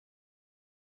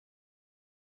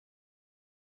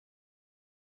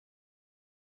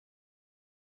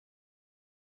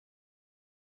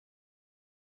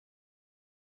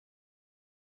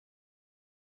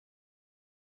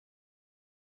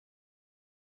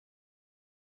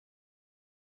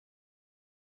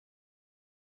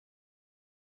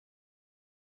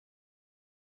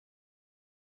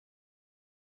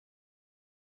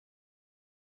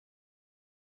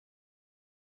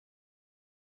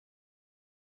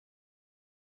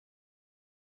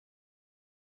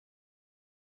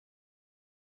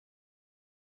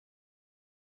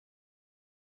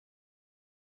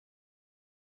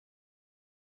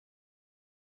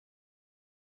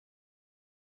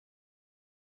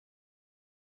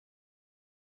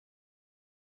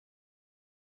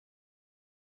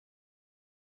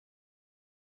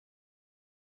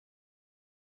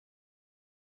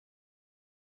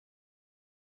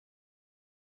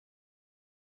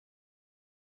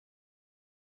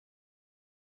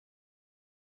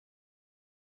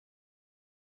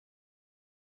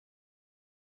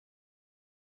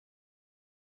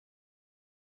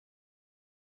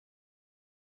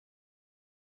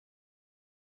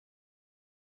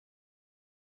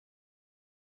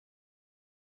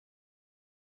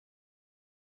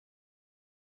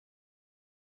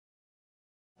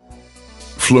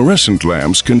Fluorescent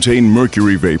lamps contain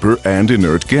mercury vapor and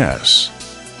inert gas.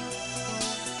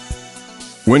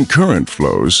 When current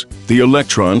flows, the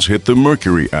electrons hit the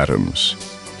mercury atoms.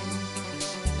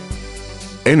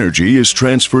 Energy is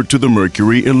transferred to the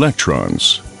mercury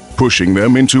electrons, pushing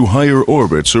them into higher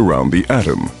orbits around the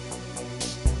atom.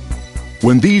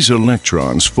 When these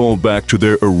electrons fall back to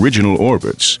their original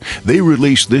orbits, they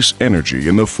release this energy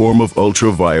in the form of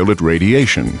ultraviolet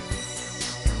radiation.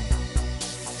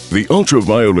 The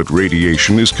ultraviolet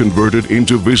radiation is converted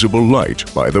into visible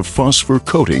light by the phosphor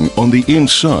coating on the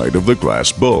inside of the glass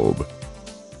bulb.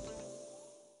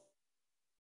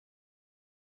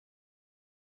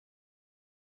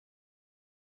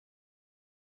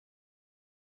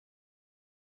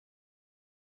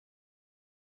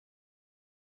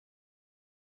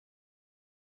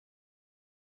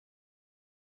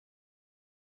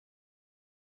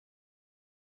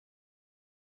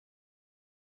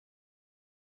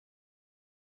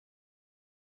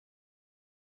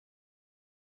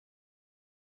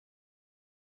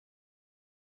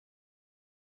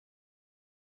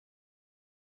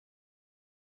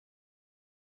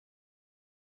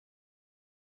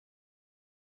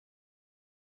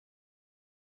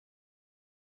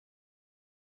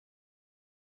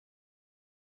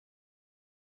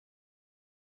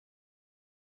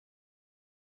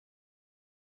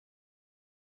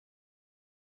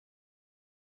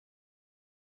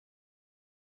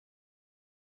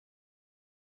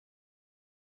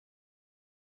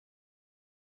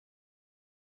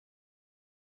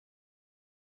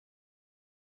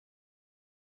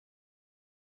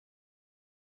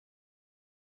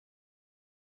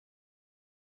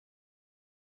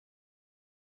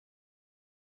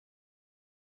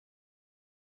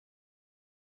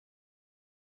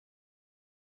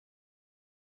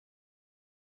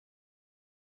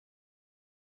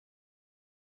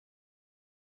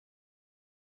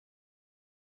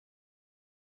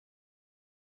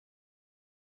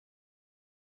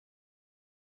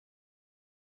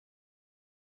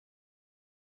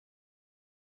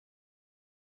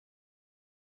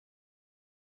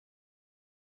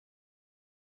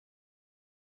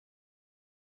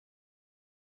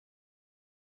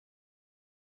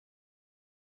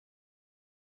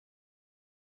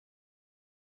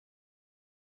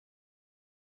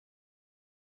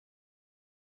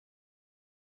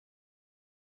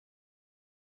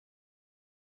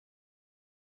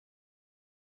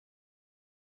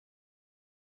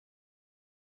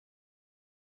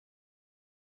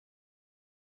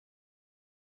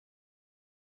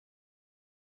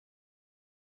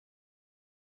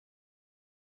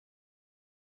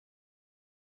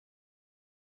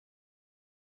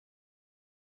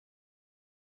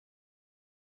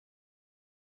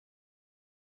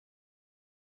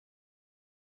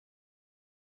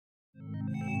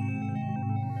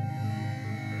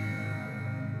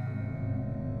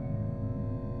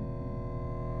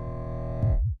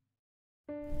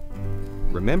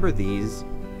 Remember these?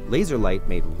 Laser light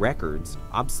made records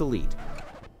obsolete.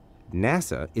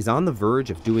 NASA is on the verge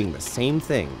of doing the same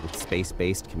thing with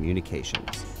space-based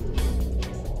communications.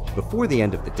 Before the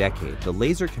end of the decade, the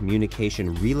Laser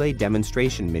Communication Relay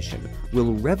Demonstration Mission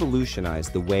will revolutionize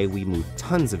the way we move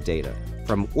tons of data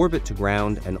from orbit to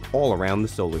ground and all around the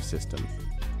solar system.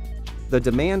 The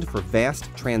demand for vast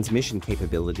transmission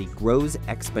capability grows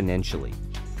exponentially.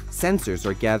 Sensors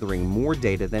are gathering more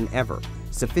data than ever.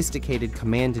 Sophisticated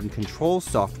command and control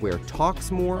software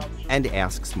talks more and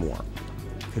asks more.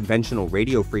 Conventional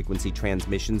radio frequency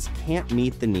transmissions can't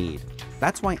meet the need.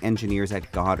 That's why engineers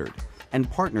at Goddard and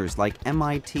partners like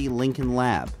MIT Lincoln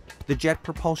Lab, the Jet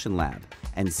Propulsion Lab,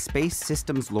 and Space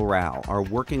Systems Loral are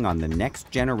working on the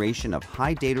next generation of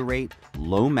high data rate,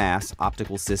 low mass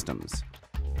optical systems.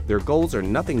 Their goals are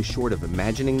nothing short of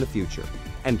imagining the future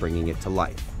and bringing it to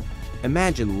life.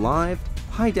 Imagine live,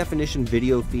 high-definition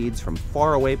video feeds from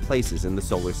faraway places in the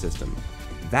solar system.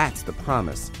 That's the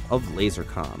promise of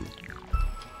LaserComm.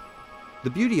 The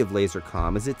beauty of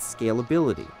LaserComm is its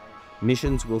scalability.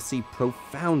 Missions will see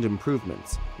profound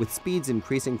improvements, with speeds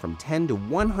increasing from 10 to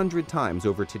 100 times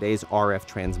over today's RF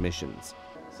transmissions.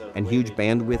 And huge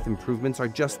bandwidth improvements are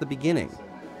just the beginning.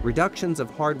 Reductions of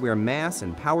hardware mass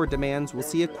and power demands will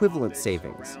see equivalent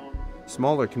savings.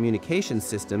 Smaller communication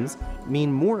systems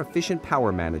mean more efficient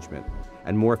power management,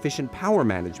 and more efficient power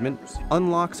management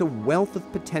unlocks a wealth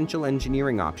of potential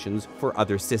engineering options for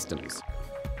other systems.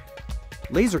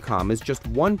 LaserComm is just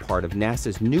one part of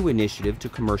NASA's new initiative to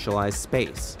commercialize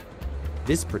space.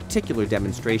 This particular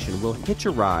demonstration will hitch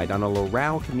a ride on a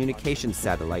Loral communications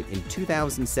satellite in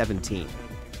 2017.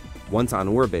 Once on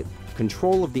orbit,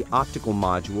 control of the optical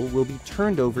module will be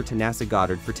turned over to NASA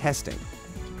Goddard for testing.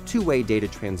 two-way data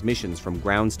transmissions from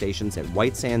ground stations at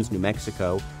White Sands, New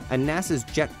Mexico, and NASA's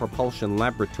Jet Propulsion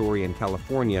Laboratory in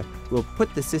California will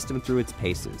put the system through its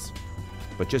paces.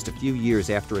 But just a few years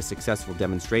after a successful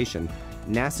demonstration,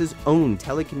 NASA's own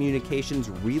telecommunications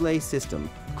relay system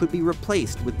could be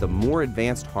replaced with the more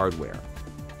advanced hardware.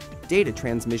 Data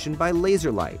transmission by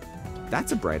laser light.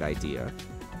 That's a bright idea.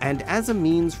 And as a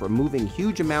means for moving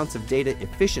huge amounts of data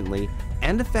efficiently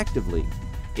and effectively,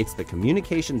 it's the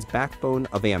communications backbone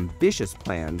of ambitious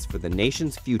plans for the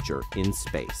nation's future in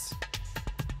space.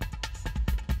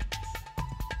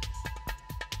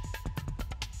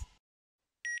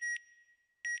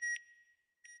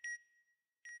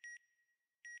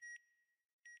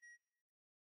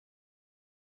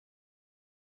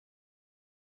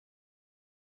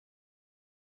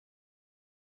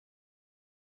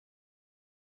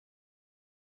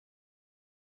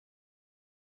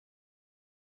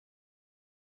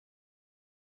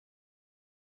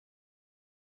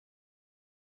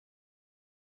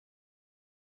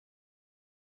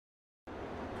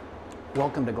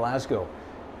 Welcome to Glasgow.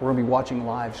 We're going to be watching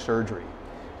live surgery.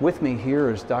 With me here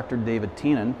is Dr. David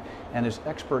Teenan and his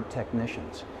expert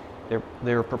technicians.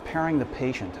 They're preparing the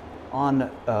patient on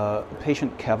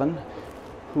patient Kevin,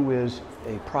 who is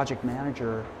a project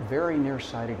manager, very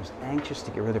nearsighted, who's anxious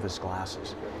to get rid of his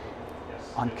glasses.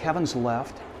 On Kevin's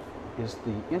left is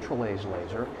the intralaser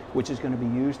laser, which is going to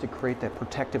be used to create that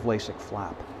protective LASIK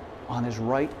flap. On his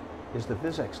right is the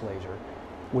Visex laser,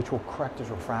 which will correct his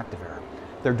refractive error.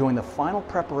 They're doing the final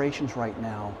preparations right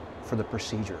now for the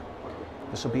procedure.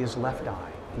 This will be his left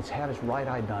eye. He's had his right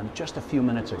eye done just a few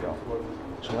minutes ago.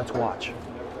 So let's watch.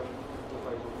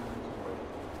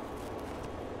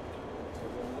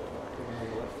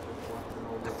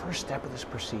 The first step of this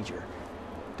procedure,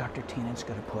 Dr. Teenan's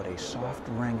going to put a soft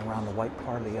ring around the white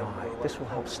part of the eye. This will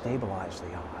help stabilize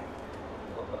the eye.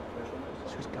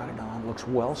 So he's got it on, looks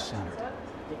well centered.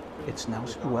 It's now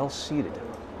well seated.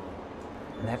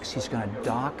 Next, he's going to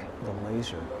dock the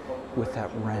laser with that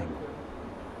ring.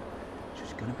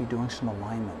 He's going to be doing some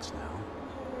alignments now.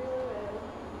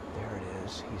 There it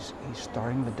is. He's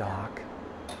starting the dock.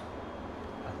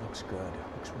 That looks good.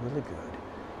 Looks really good.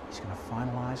 He's going to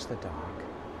finalize the dock.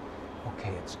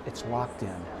 Okay, it's locked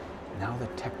in. Now the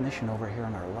technician over here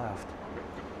on our left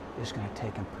is going to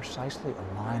take and precisely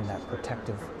align that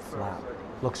protective flap.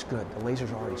 Looks good. The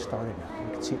laser's already started now.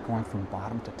 You can see it going from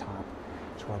bottom to top.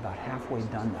 So we're about halfway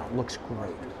done now. It looks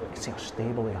great. You can see how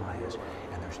stable the eye is,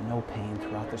 and there's no pain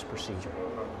throughout this procedure.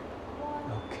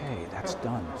 Okay, that's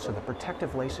done. So the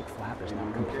protective LASIK flap is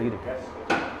now completed.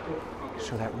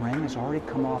 So that ring has already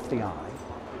come off the eye.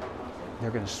 They're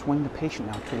going to swing the patient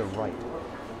now to the right.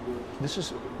 This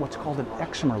is what's called an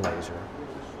excimer laser,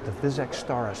 the Visex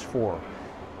Star S4,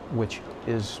 which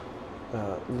is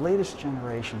the latest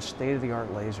generation,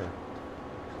 state-of-the-art laser.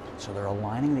 So they're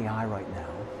aligning the eye right now,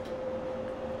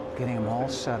 getting them all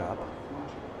set up.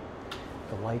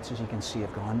 The lights, as you can see,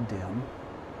 have gone dim.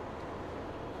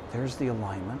 There's the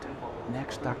alignment.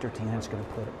 Next, Dr. Teenan's going to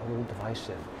put a little device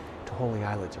in to hold the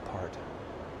eyelids apart.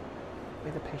 That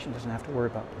way the patient doesn't have to worry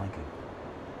about blinking.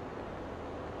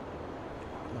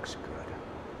 Looks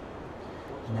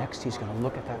good. Next, he's going to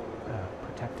look at that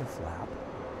protective flap,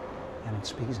 and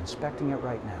he's inspecting it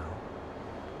right now.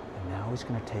 And now he's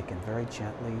going to take and very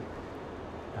gently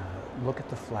look at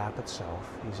the flap itself.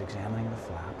 He's examining the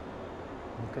flap.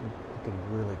 Looking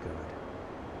really good.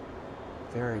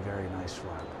 Very, very nice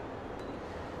flap.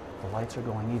 The lights are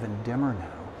going even dimmer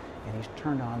now, and he's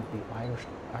turned on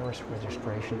the iris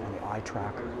registration and the eye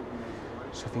tracker.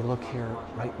 So if you look here,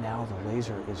 right now the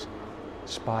laser is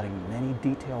spotting many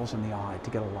details in the eye to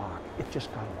get a lock. It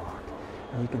just got a lock.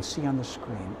 And you can see on the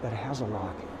screen that it has a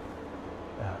lock.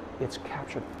 It's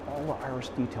captured all the iris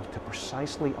detail to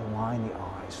precisely align the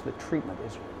eyes. The treatment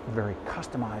is very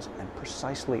customized and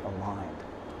precisely aligned.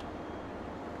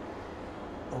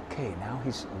 Okay, now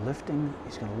he's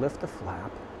going to lift the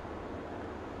flap.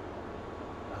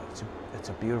 It's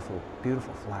a beautiful,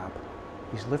 beautiful flap.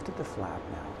 He's lifted the flap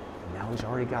now. And now he's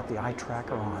already got the eye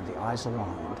tracker on, the eyes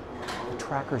aligned, the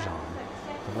tracker's on.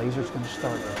 The laser's going to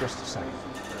start in just a second.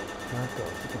 There it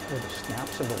goes. You can hear the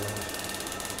snaps of the laser.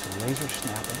 The laser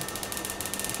snapping.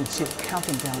 You can see it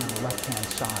counting down on the left-hand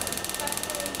side.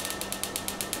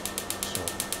 So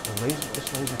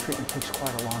this laser treatment takes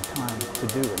quite a long time to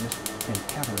do in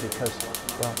Kevin because,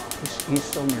 well, he's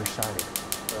so nearsighted.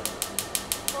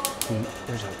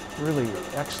 There's a really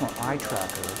excellent eye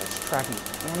tracker that's tracking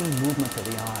any movement of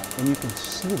the eye, and you can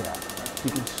see that. You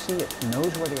can see it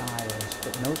knows where the eye is,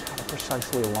 it knows how to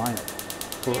precisely align it.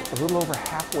 We're a little over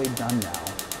halfway done now.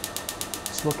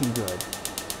 It's looking good.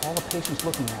 All the patient's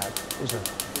looking at is a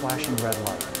flashing red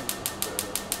light.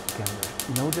 Again,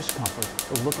 there's no discomfort.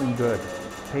 They're looking good.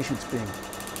 Patient's being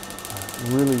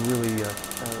really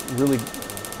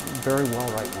very well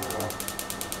right now.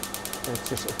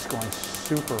 It's going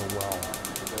super well.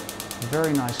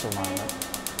 Very nice alignment.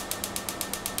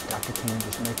 Dr. Keenan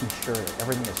just making sure that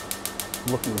everything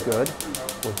is looking good.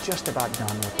 We're just about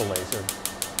done with the laser.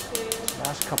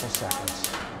 Last couple seconds,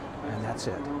 and that's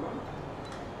it.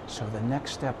 So the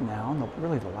next step now, and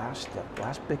really the last step,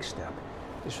 last big step,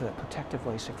 is for that protective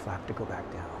LASIK flap to go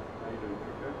back down.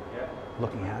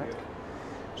 Looking at it.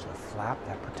 So the flap,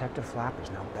 that protective flap is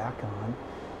now back on,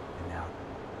 and now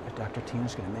Dr.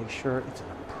 Tina's going to make sure it's in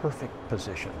a perfect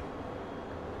position.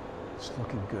 It's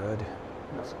looking good.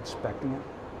 He's inspecting it.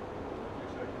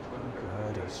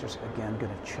 Good. He's just, again,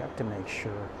 going to check to make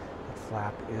sure the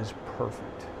flap is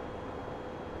perfect.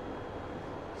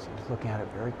 So he's looking at it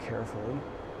very carefully.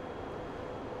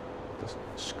 The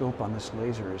scope on this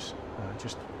laser is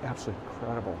just absolutely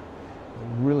incredible.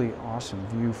 A really awesome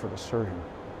view for the surgeon.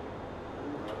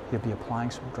 He'll be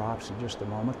applying some drops in just a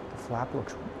moment. The flap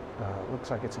looks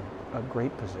like it's in a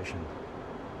great position.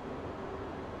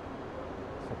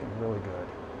 It's looking really good.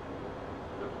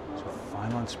 So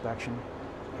final inspection.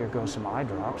 Here goes some eye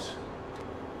drops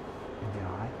in the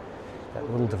eye. That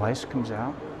little device comes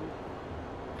out.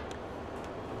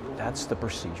 That's the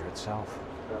procedure itself.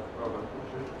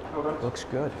 Looks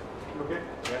good. So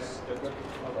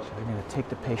we're going to take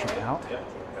the patient out.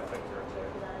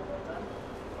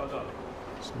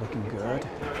 It's looking good.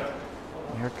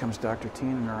 And here comes Dr.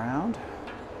 Teenan around.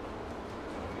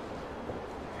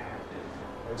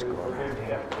 Let's go around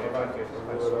here.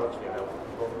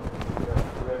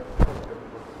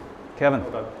 Kevin,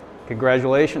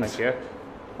 congratulations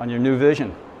on your new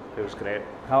vision. It was great.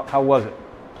 How was it?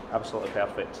 Absolutely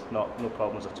perfect. No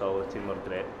problems at all. The team were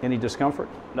great. Any discomfort?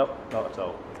 Nope, not at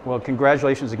all. Well,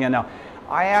 congratulations again. Now,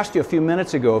 I asked you a few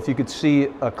minutes ago if you could see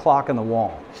a clock on the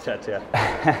wall.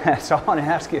 Yeah. So I want to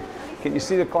ask you, can you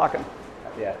see the clock?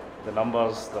 Yeah, the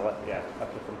numbers,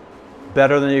 everything.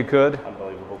 Better than you could?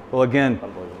 Unbelievable. Well, again,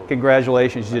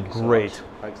 congratulations. You did great. So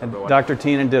thanks, and everyone. Dr.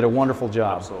 Teenan did a wonderful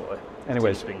job. Absolutely.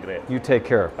 Anyways, It's been great. you take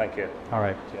care. Thank you. All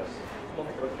right. Cheers.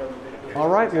 All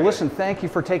right. Well, listen, thank you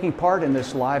for taking part in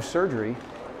this live surgery.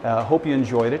 Hope you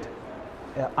enjoyed it.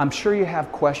 I'm sure you have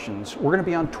questions. We're going to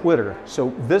be on Twitter, so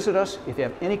visit us if you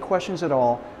have any questions at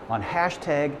all on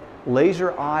hashtag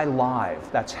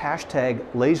LaserEyeLive. That's hashtag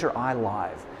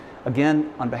LaserEyeLive.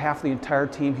 Again, on behalf of the entire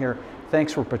team here,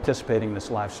 thanks for participating in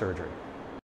this live surgery.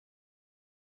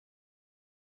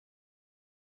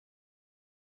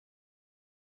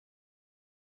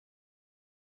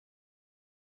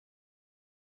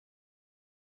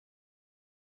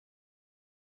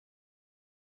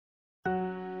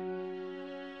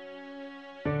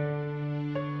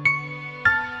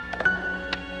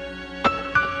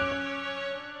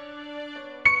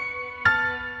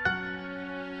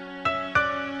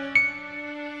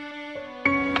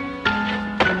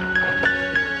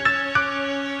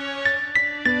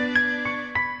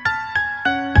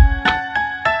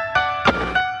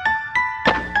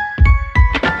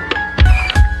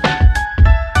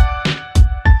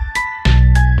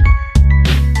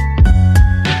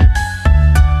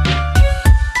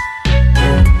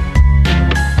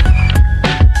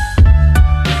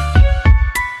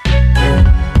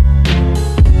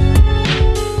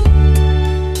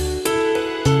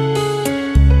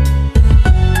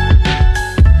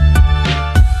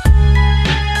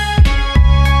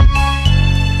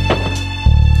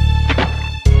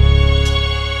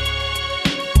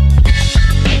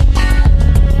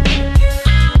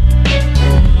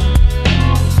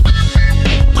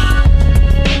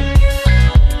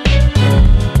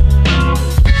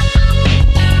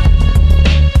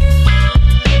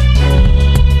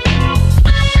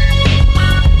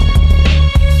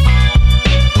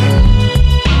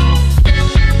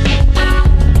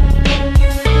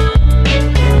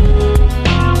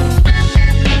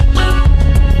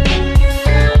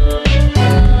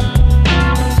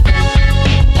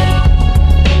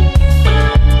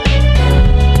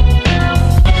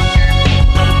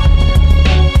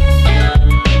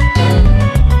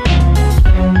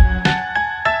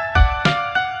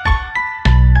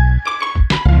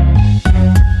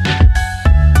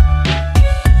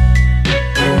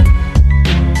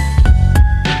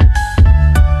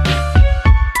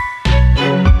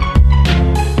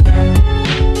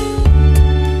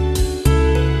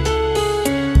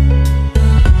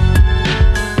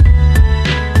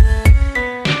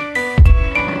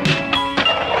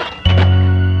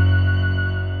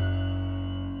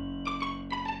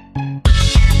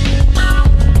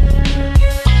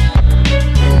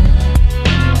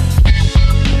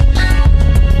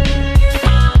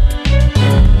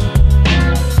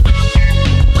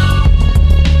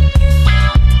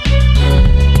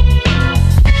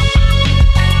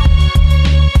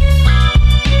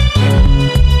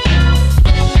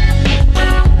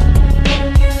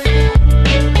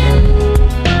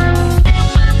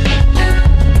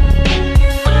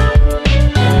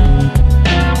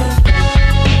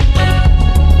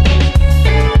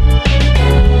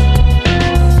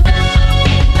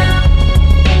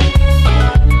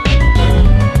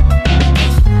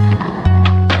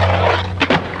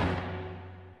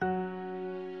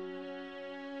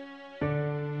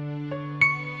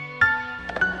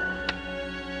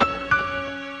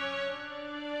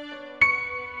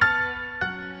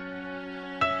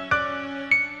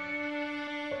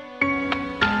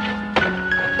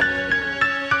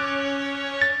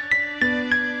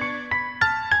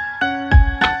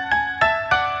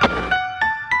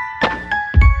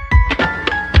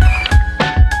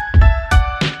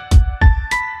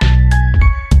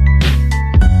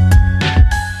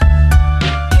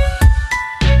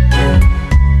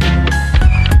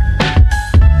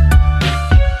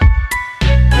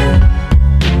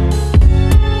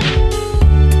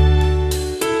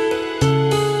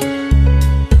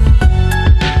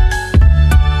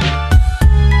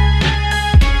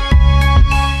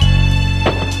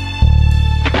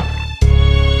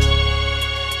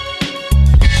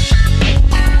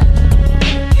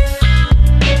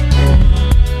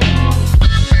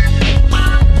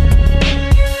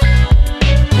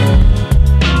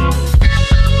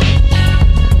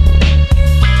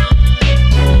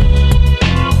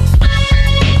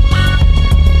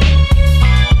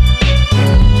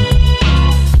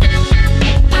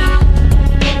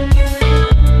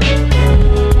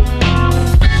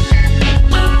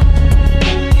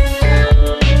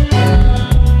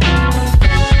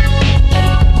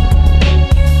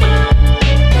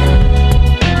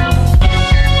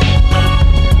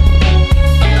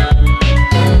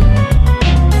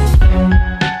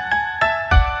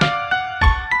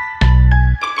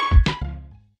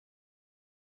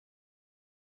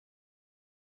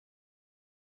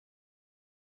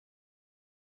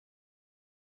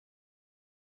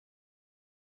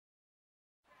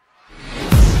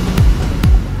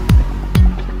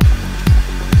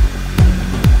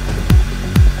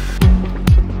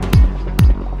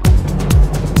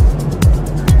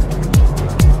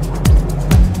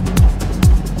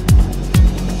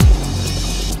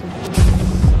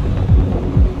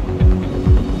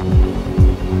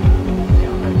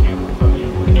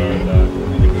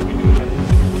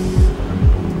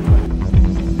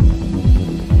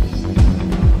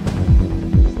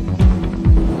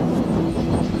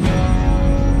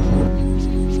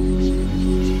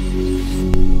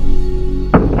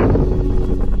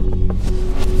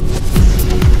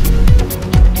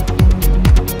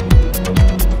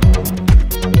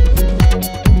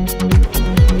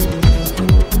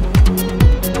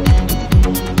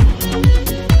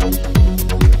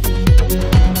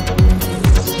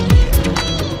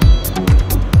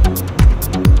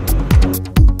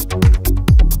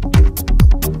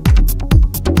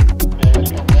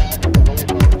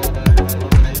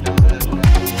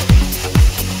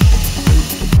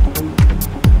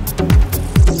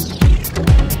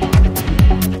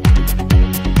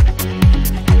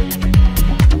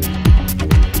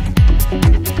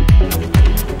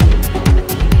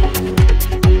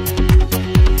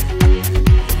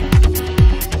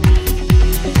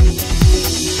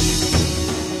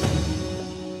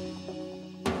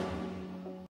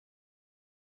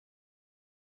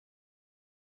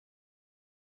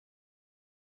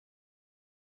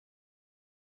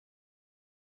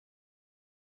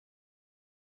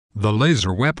 The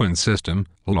Laser Weapon System,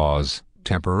 LAWS,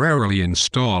 temporarily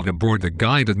installed aboard the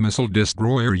guided missile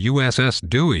destroyer USS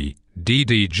Dewey,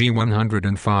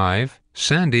 DDG-105,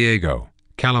 San Diego,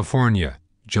 California,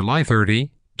 July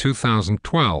 30,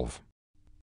 2012.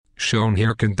 Shown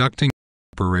here conducting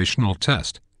operational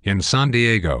test in San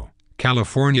Diego,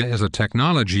 California is a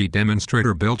technology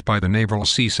demonstrator built by the Naval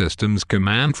Sea Systems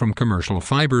Command from commercial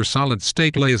fiber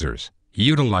solid-state lasers,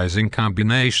 utilizing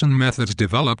combination methods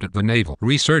developed at the Naval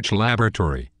Research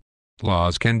Laboratory.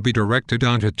 LAWS can be directed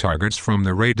onto targets from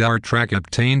the radar track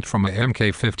obtained from a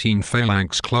Mk-15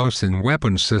 Phalanx close-in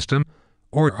weapon system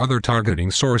or other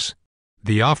targeting source.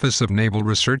 The Office of Naval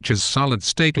Research's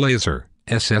solid-state laser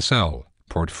 (SSL)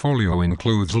 portfolio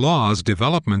includes LAWS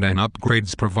development and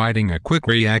upgrades, providing a quick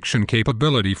reaction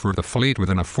capability for the fleet with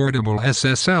an affordable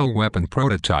SSL weapon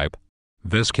prototype.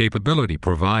 This capability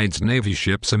provides Navy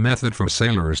ships a method for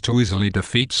sailors to easily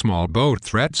defeat small boat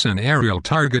threats and aerial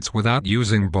targets without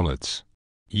using bullets.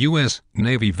 U.S.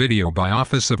 Navy video by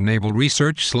Office of Naval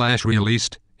Research /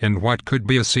 released in what could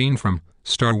be a scene from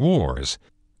Star Wars.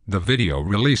 The video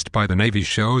released by the Navy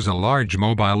shows a large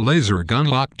mobile laser gun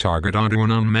lock target onto an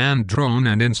unmanned drone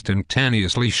and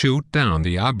instantaneously shoot down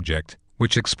the object,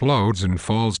 which explodes and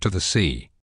falls to the sea.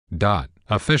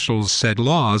 Officials said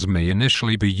LAWS may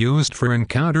initially be used for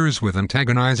encounters with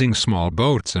antagonizing small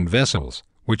boats and vessels,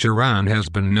 which Iran has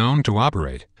been known to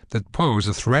operate, that pose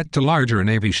a threat to larger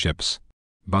Navy ships.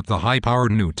 But the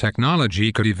high-powered new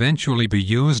technology could eventually be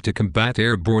used to combat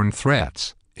airborne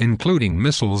threats, including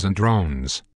missiles and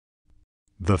drones.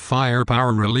 The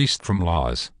firepower released from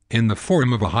LAWS, in the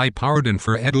form of a high-powered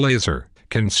infrared laser,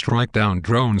 can strike down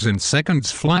drones in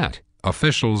seconds flat,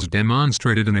 officials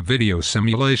demonstrated in a video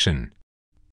simulation.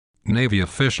 Navy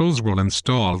officials will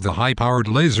install the high-powered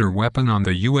laser weapon on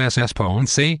the USS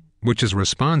Ponce, which is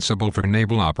responsible for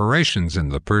naval operations in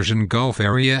the Persian Gulf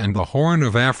area and the Horn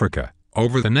of Africa,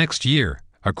 over the next year,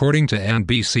 according to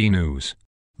NBC News.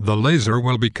 The laser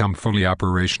will become fully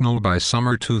operational by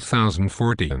summer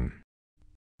 2014.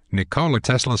 Nikola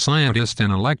Tesla, scientist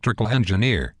and electrical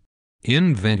engineer,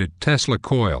 invented Tesla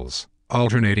coils,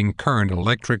 alternating current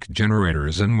electric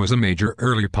generators, and was a major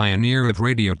early pioneer of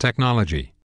radio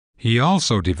technology. He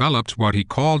also developed what he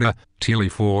called a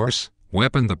teleforce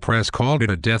weapon. The press called it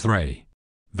a death ray.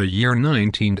 The year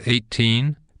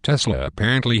 1918, Tesla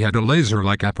apparently had a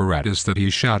laser-like apparatus that he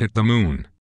shot at the moon.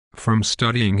 From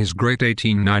studying his great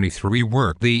 1893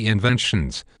 work, The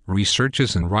Inventions,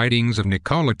 Researches and Writings of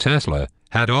Nikola Tesla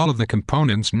had all of the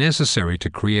components necessary to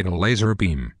create a laser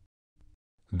beam.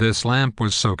 This lamp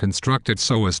was so constructed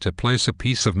so as to place a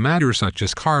piece of matter such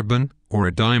as carbon, or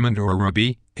a diamond or a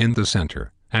ruby, in the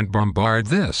center, and bombard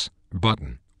this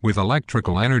button with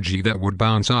electrical energy that would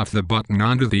bounce off the button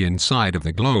onto the inside of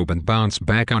the globe and bounce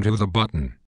back onto the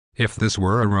button. If this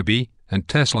were a ruby, and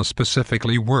Tesla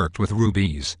specifically worked with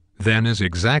rubies, then is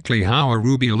exactly how a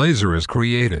ruby laser is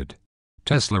created.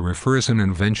 Tesla refers in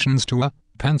Inventions to a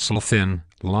pencil-thin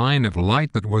line of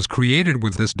light that was created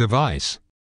with this device.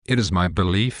 It is my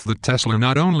belief that Tesla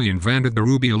not only invented the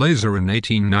ruby laser in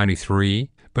 1893,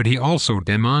 but he also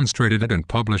demonstrated it and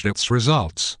published its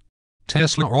results.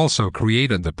 Tesla also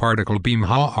created the particle beam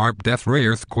HAARP death ray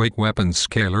earthquake weapon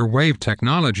scalar wave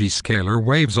technology. Scalar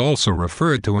waves, also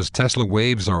referred to as Tesla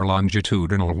waves or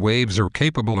longitudinal waves, are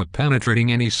capable of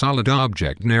penetrating any solid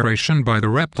object. Narration by the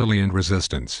Reptilian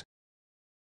Resistance.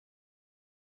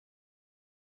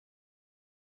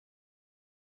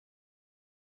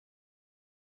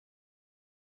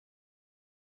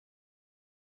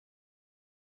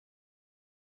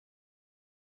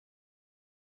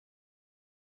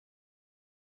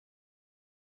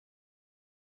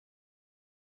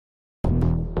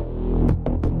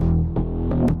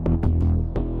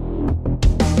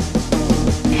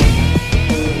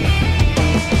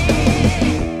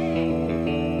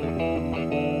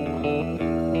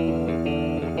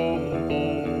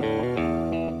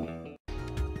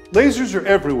 Lasers are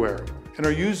everywhere and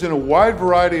are used in a wide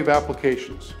variety of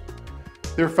applications.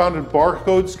 They're found in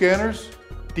barcode scanners,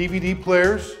 DVD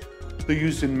players, they're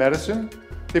used in medicine,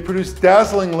 they produce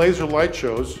dazzling laser light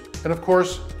shows, and of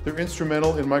course, they're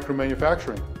instrumental in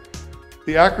micromanufacturing.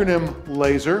 The acronym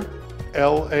LASER,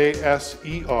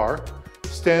 L-A-S-E-R,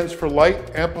 stands for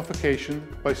light amplification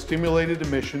by stimulated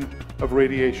emission of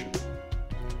radiation.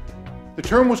 The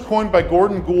term was coined by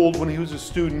Gordon Gould when he was a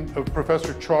student of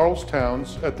Professor Charles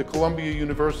Townes at the Columbia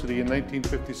University in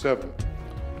 1957.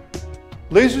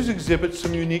 Lasers exhibit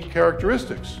some unique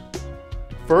characteristics.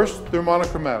 First, they're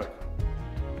monochromatic,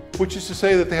 which is to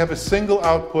say that they have a single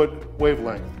output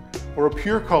wavelength, or a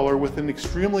pure color with an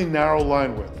extremely narrow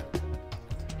line width.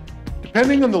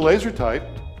 Depending on the laser type,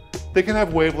 they can have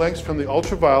wavelengths from the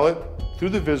ultraviolet through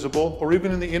the visible or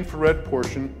even in the infrared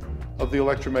portion of the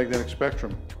electromagnetic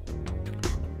spectrum.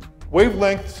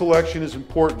 Wavelength selection is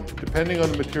important depending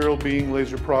on the material being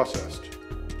laser processed.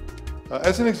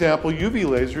 As an example, UV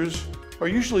lasers are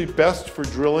usually best for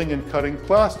drilling and cutting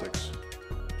plastics.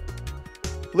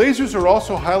 Lasers are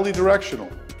also highly directional,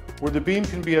 where the beam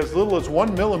can be as little as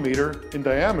 1 millimeter in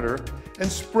diameter and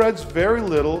spreads very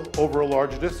little over a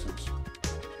large distance.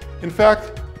 In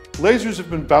fact, lasers have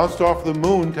been bounced off the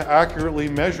moon to accurately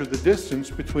measure the distance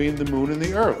between the moon and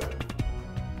the Earth.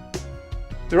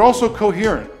 They're also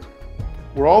coherent,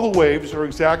 where all the waves are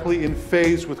exactly in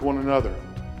phase with one another.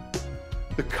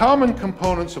 The common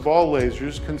components of all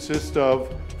lasers consist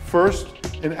of, first,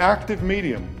 an active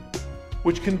medium,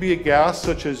 which can be a gas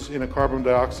such as in a carbon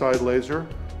dioxide laser,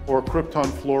 or a krypton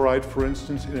fluoride, for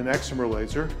instance, in an excimer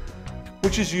laser,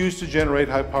 which is used to generate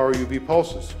high-power UV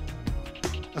pulses.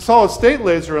 A solid-state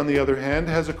laser, on the other hand,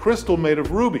 has a crystal made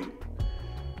of ruby,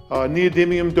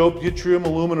 neodymium-doped yttrium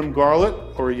aluminum garlet,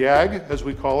 or YAG as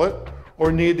we call it, or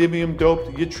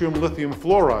neodymium-doped yttrium lithium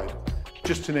fluoride,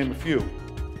 just to name a few.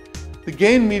 The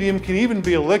gain medium can even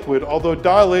be a liquid, although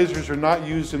dye lasers are not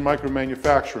used in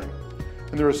micromanufacturing,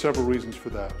 and there are several reasons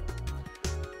for that.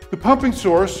 The pumping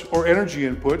source or energy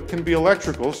input can be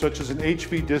electrical, such as an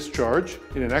HV discharge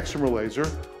in an excimer laser,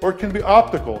 or it can be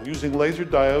optical, using laser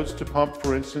diodes to pump,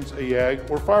 for instance, a YAG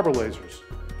or fiber lasers.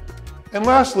 And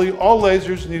lastly, all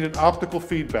lasers need an optical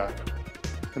feedback,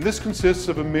 and this consists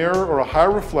of a mirror or a high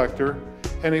reflector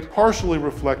and a partially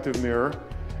reflective mirror,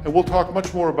 and we'll talk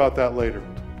much more about that later.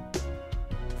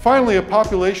 Finally, a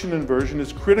population inversion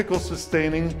is critical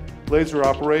sustaining laser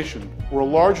operation, where a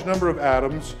large number of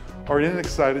atoms are in an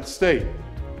excited state.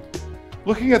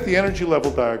 Looking at the energy level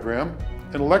diagram,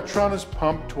 an electron is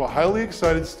pumped to a highly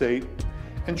excited state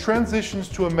and transitions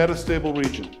to a metastable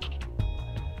region.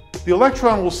 The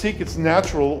electron will seek its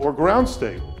natural or ground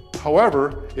state.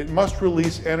 However, it must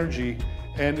release energy,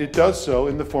 and it does so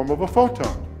in the form of a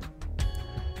photon.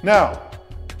 Now,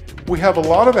 we have a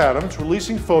lot of atoms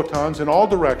releasing photons in all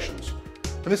directions,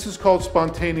 and this is called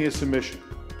spontaneous emission.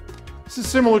 This is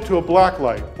similar to a black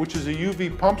light, which is a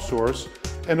UV pump source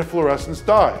and a fluorescence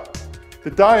dye.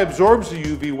 The dye absorbs the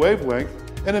UV wavelength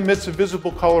and emits a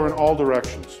visible color in all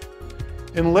directions.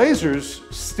 In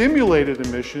lasers, stimulated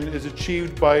emission is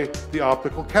achieved by the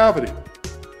optical cavity.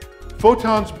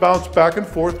 Photons bounce back and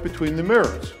forth between the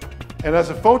mirrors, and as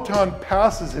a photon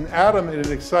passes an atom in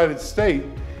an excited state,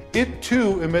 it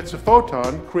too emits a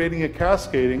photon, creating a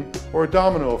cascading or a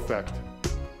domino effect.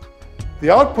 The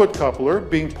output coupler,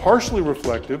 being partially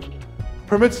reflective,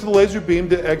 permits the laser beam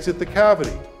to exit the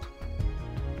cavity.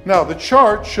 Now, the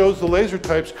chart shows the laser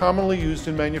types commonly used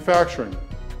in manufacturing.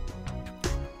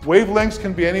 Wavelengths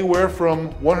can be anywhere from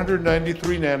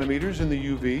 193 nanometers in the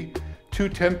UV to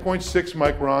 10.6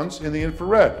 microns in the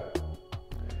infrared.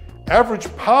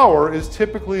 Average power is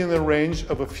typically in the range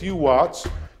of a few watts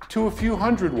to a few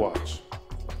hundred watts.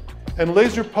 And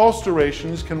laser pulse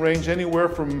durations can range anywhere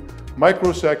from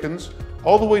microseconds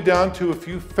all the way down to a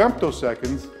few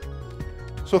femtoseconds.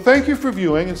 So thank you for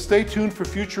viewing, and stay tuned for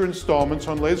future installments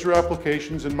on laser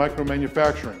applications in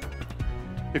micromanufacturing.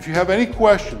 If you have any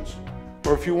questions,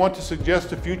 or if you want to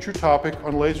suggest a future topic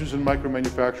on lasers in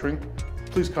micromanufacturing,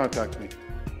 please contact me.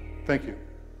 Thank you.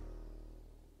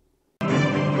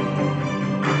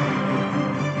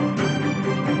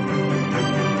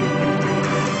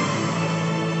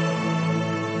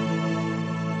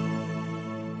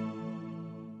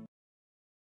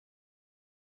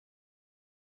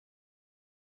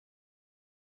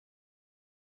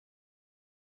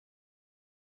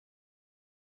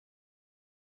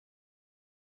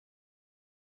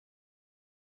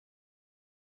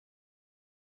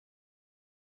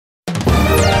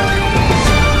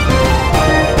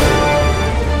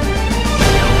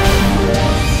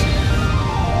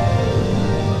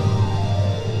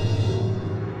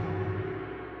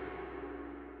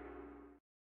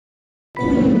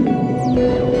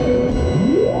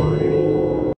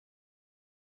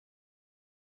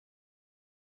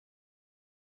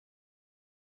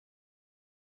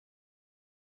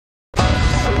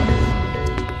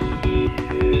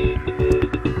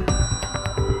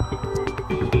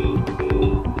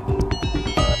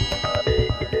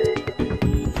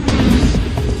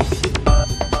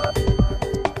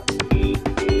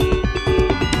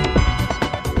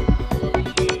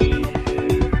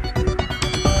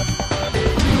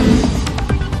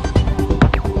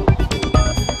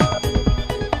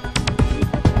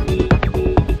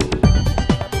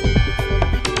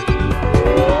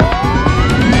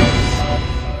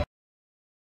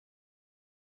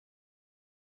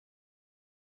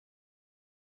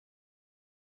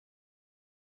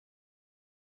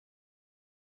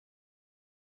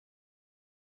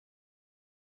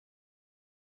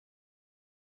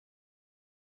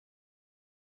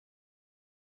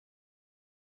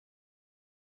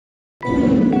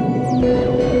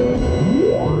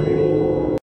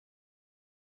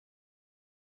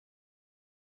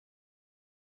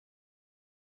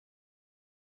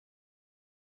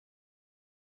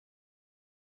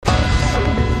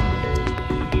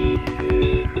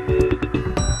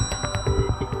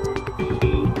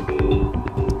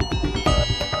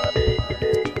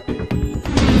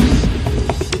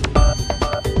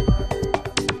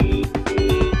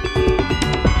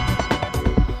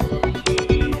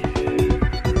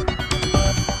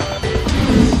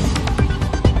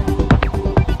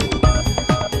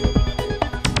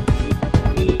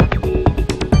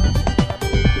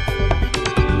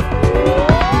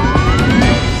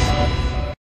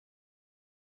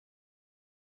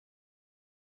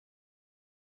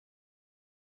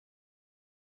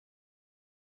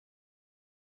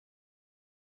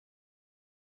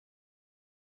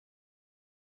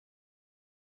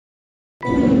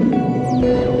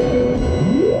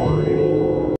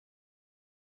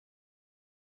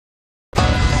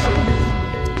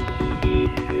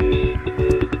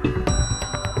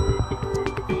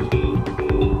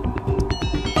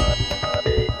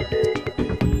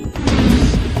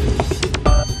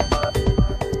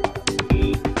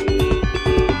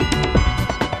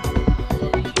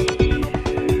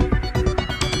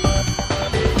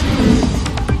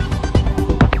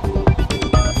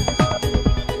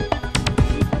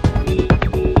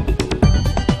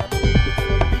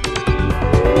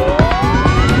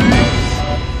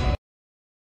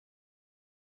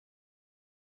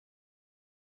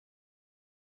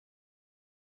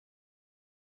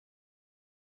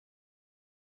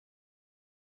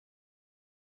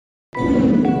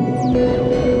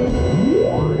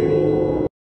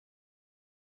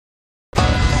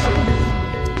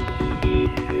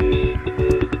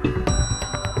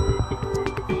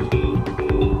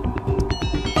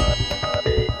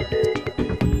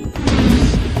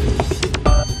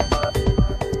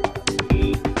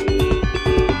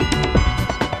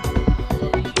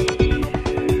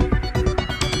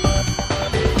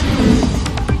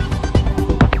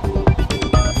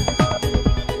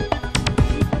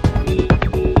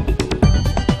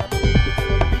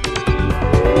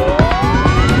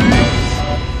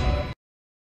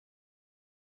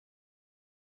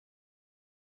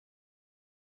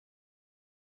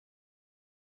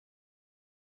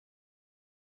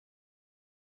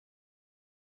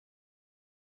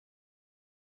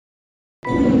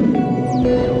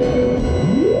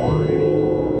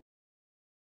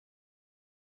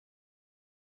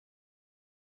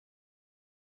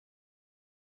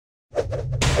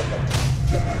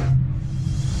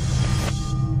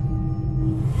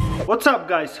 What's up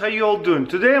guys, how you all doing?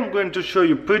 Today I'm going to show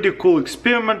you a pretty cool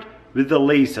experiment with the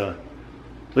laser.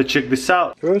 Let's check this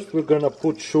out. First we're gonna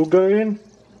put sugar in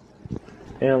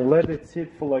and let it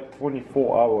sit for like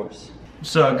 24 hours.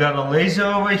 So I got a laser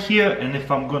over here, and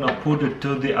if I'm gonna put it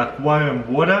to the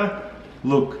aquarium water,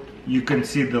 look, you can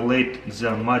see the lights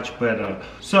are much better.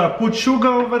 So I put sugar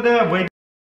over there, wait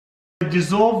it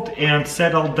dissolved and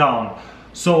settled down.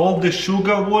 So all the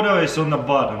sugar water is on the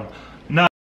bottom. Now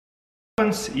what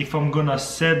happens if I'm gonna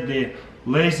set the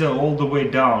laser all the way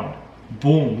down?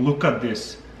 Boom, look at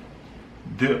this.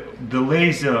 The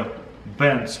laser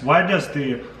bends. Why does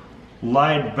the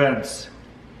light bends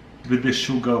with the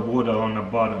sugar water on the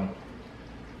bottom?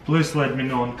 Please let me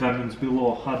know in comments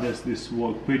below how does this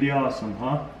work. Pretty awesome,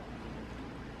 huh?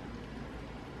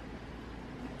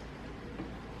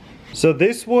 So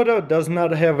this water does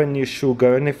not have any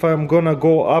sugar, and if I'm gonna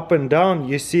go up and down,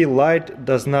 you see light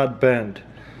does not bend.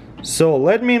 So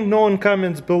let me know in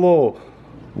comments below,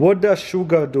 what does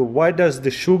sugar do? Why does the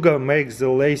sugar make the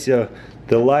laser,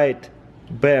 the light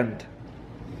bend?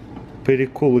 Pretty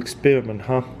cool experiment,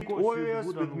 huh?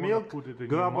 Oreos with milk,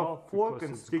 grab a fork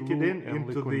and stick it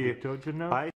into the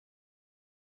ice.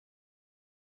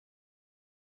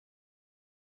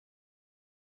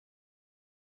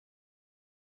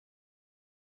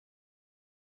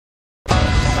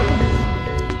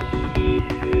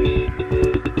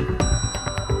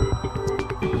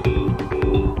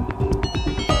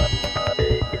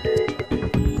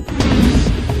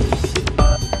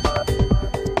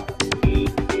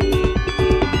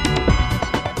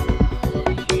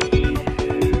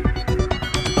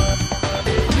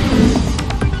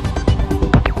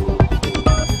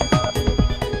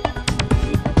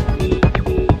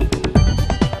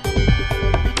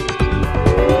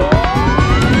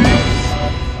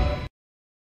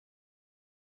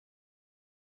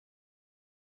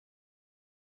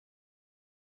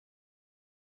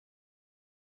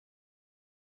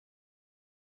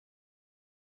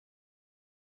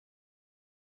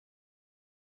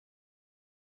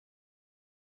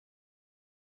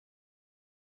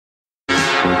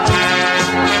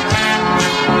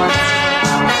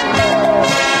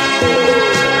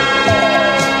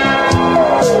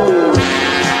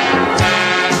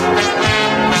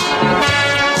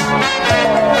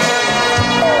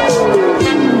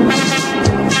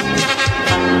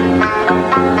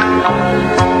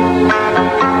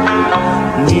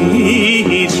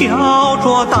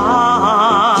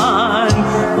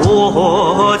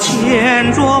 我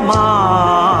牵着马